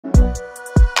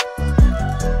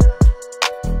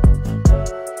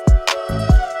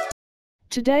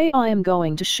Today I am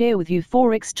going to share with you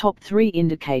Forex top 3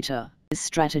 indicator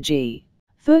strategy.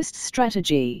 First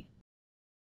strategy.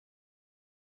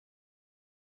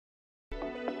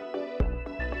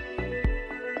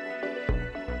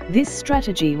 This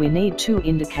strategy we need 2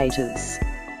 indicators.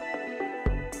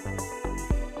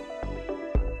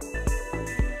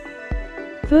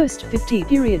 First 50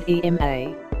 period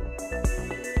EMA.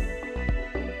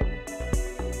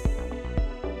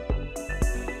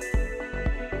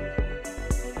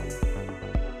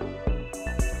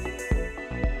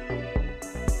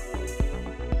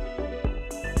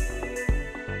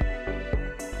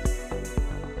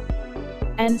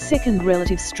 And second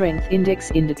relative strength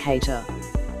index indicator.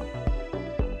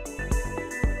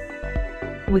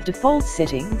 With default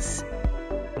settings,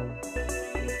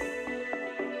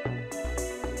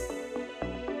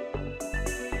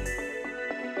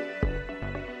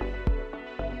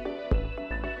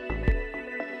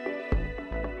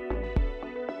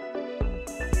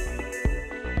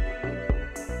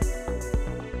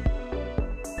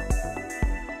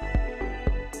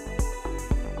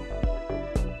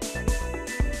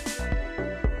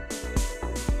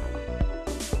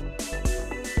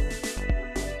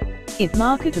 if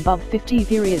market above 50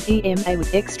 period EMA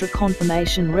with extra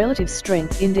confirmation relative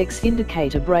strength index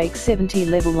indicator break 70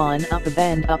 level line upper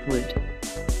band upward,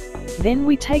 then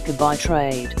we take a buy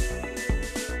trade.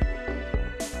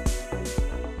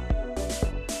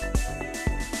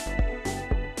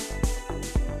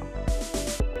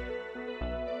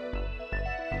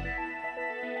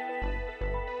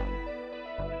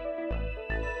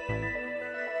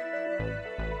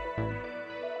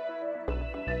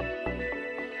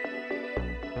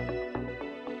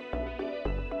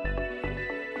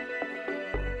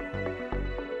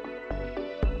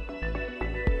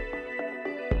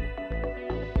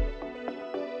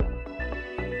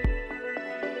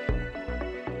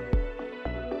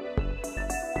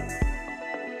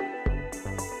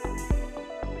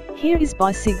 Here is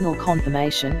buy signal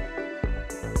confirmation.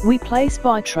 We place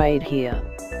buy trade here.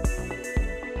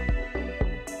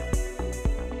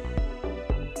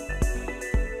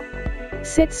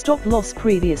 Set stop loss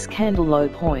previous candle low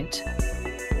point.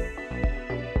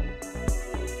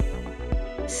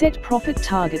 Set profit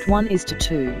target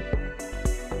 1:2.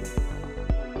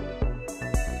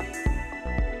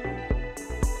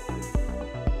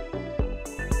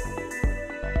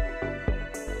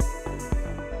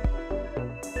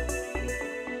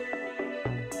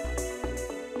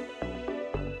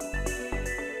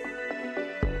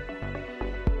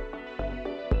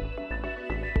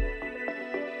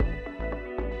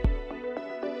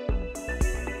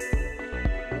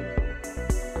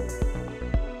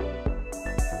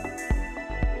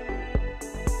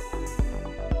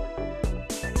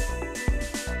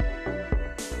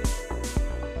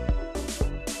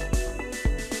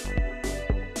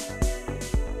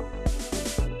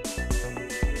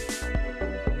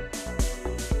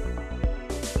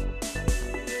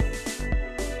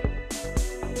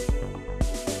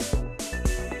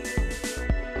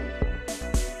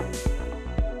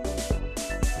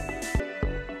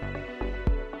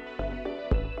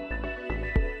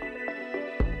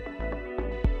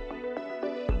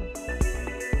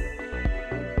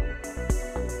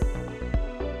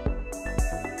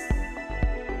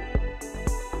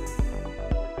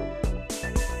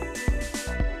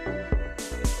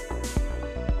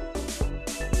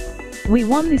 We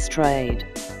won this trade.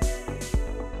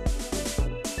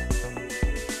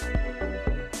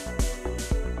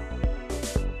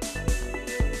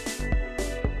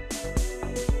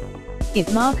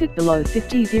 If market below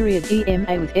 50 period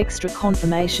EMA with extra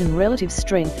confirmation relative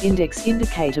strength index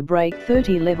indicator break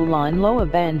 30 level line lower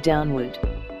band downward,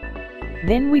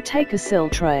 then we take a sell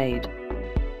trade.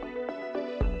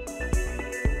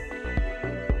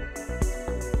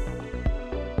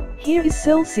 Here is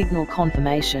sell signal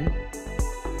confirmation.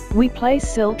 We place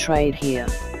sell trade here.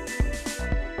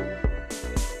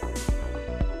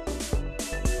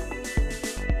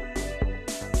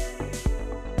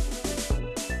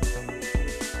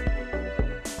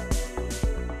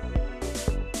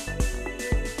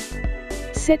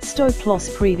 Set stop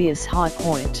loss previous high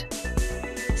point.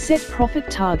 Set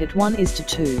profit target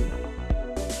 1:2.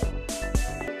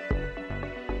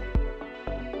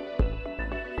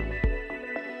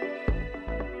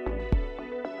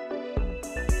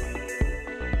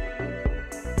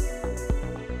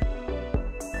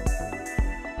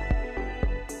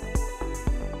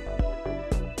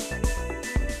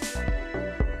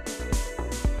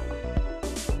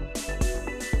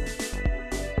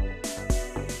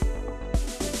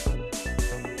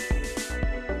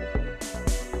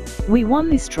 We won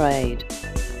this trade.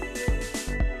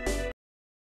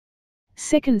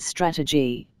 Second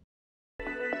strategy.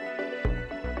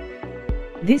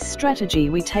 This strategy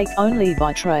we take only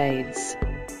buy trades.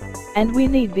 And we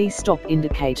need the stop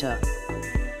indicator.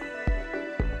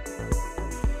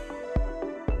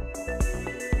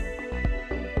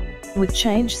 We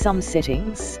change some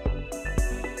settings.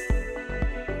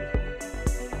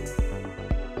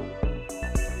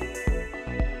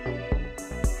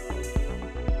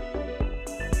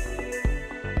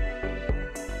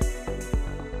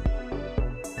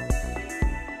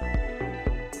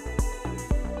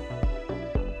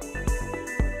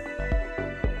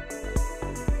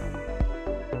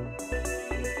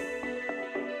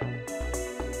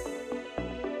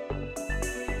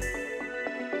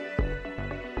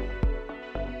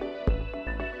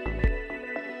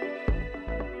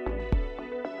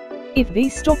 If the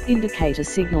stop indicator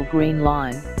signal green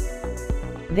line,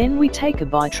 then we take a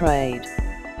buy trade.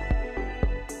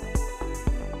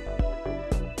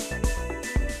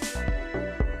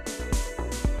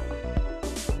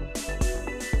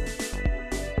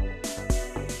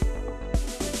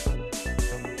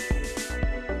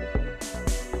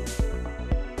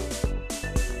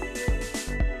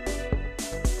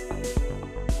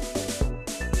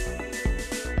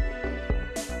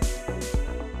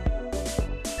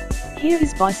 Here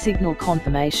is buy signal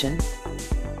confirmation.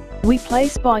 We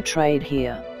place buy trade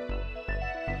here.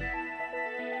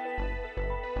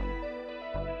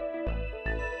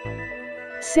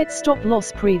 Set stop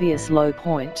loss previous low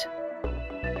point.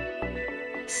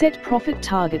 Set profit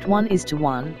target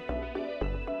 1:1.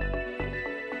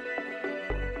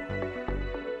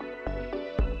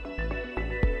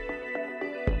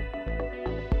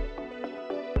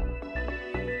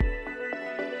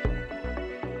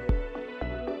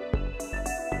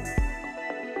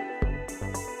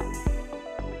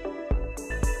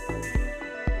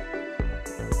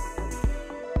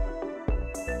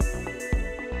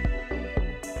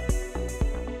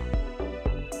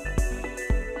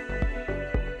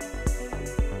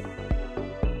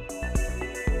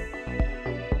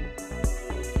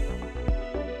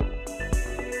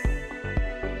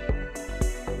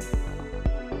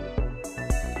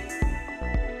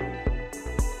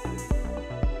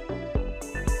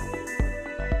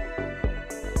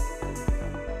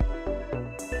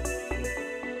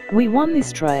 We won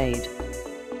this trade.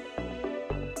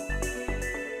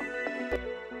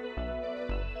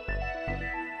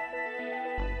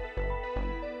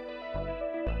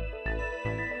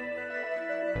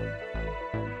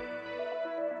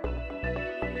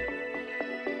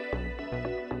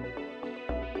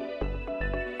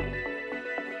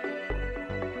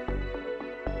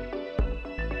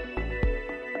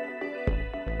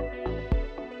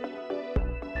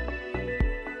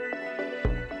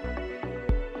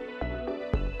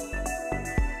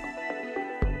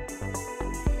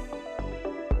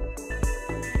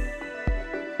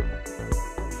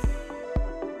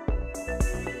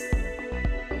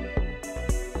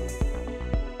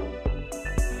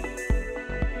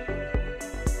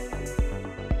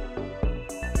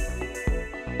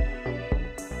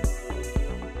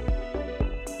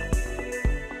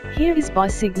 Here is buy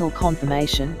signal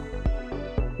confirmation.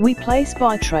 We place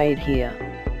buy trade here.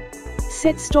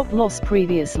 Set stop loss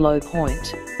previous low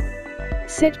point.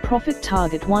 Set profit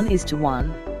target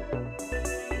 1:1.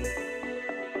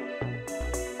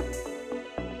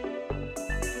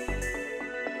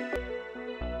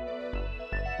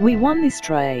 We won this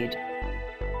trade.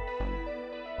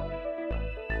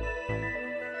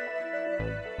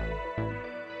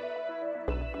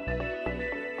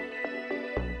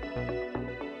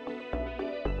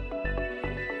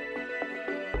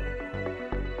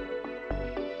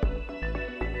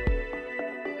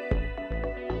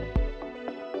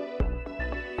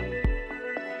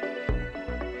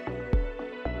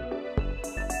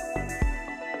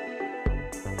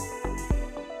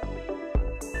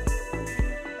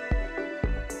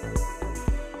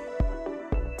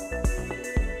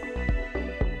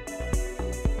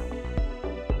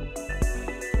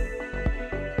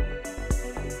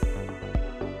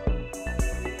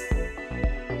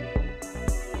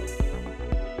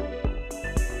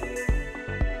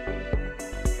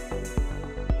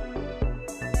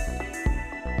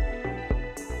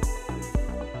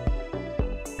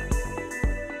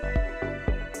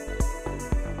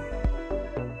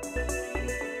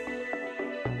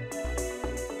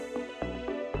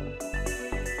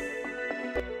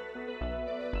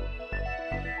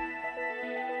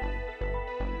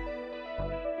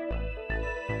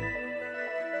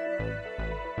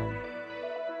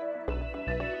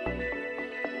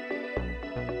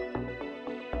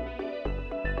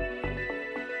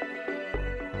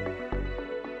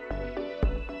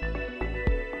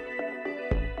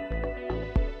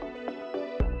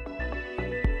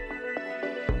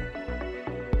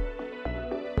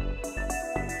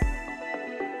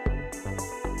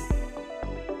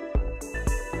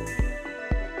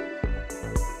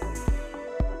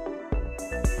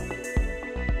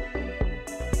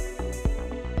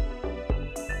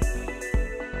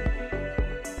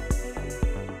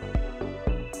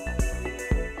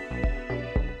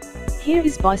 Here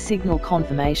is buy signal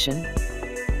confirmation.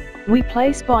 We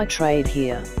place buy trade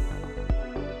here.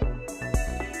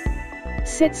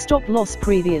 Set stop loss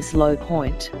previous low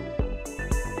point.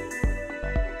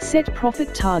 Set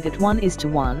profit target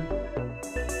 1:1.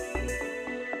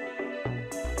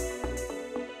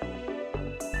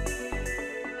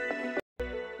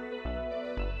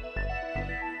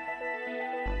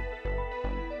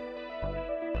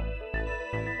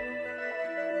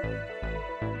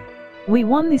 We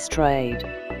won this trade.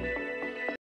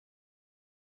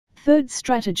 Third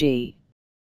strategy.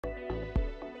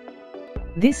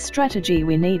 This strategy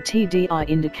we need TDI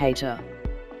indicator.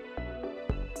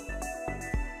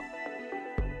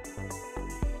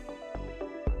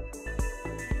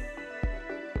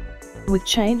 With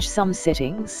change some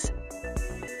settings.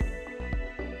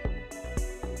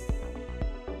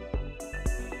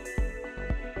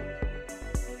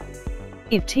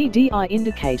 If TDI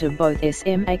indicator both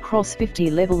SMA cross 50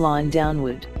 level line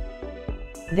downward,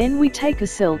 then we take a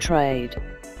sell trade.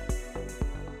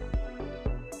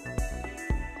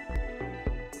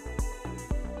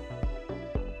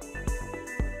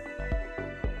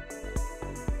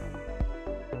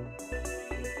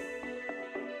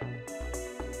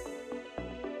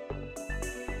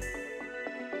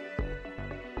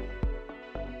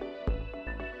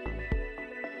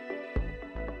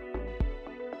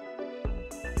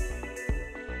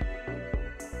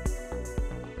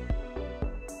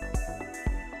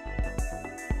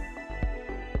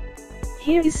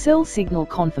 Here is sell signal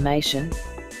confirmation.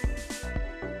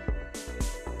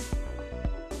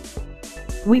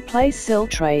 We place sell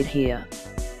trade here.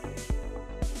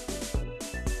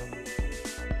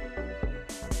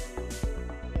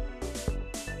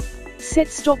 Set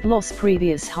stop loss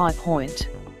previous high point.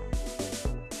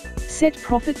 Set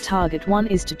profit target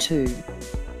 1:2.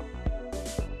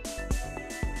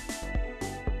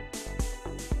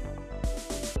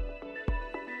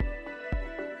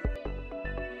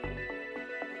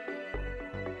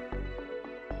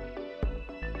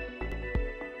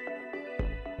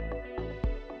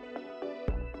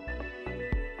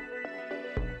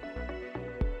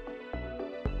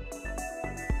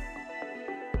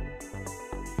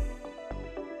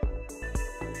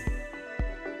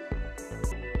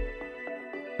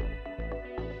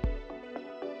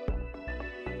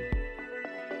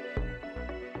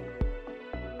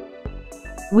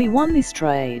 We won this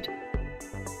trade.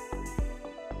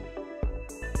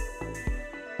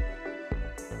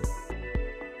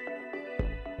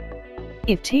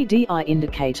 If TDI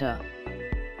indicator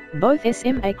both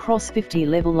SMA cross 50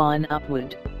 level line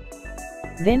upward,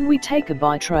 then we take a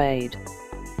buy trade.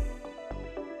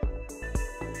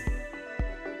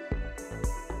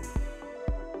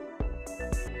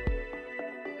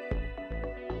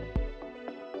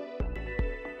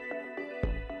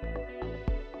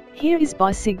 Here is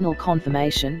buy signal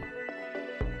confirmation.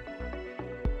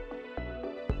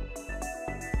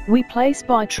 We place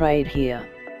buy trade here.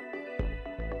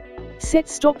 Set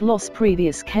stop loss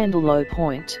previous candle low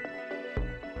point.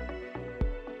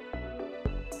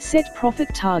 Set profit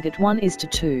target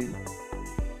 1:2.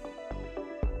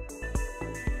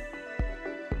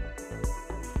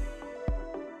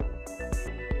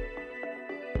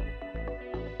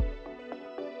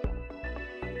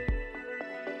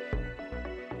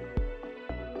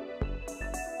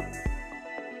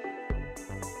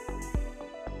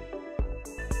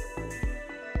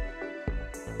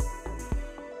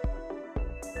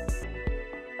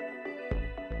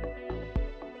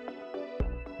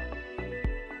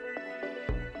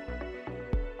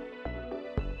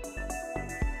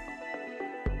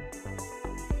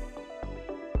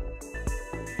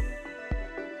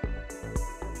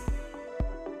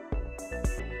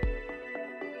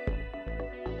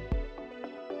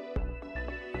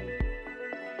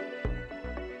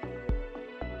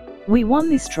 We won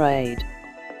this trade.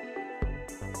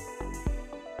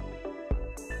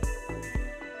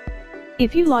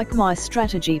 If you like my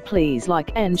strategy, please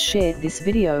like and share this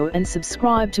video and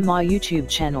subscribe to my YouTube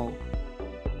channel.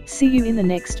 See you in the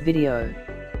next video.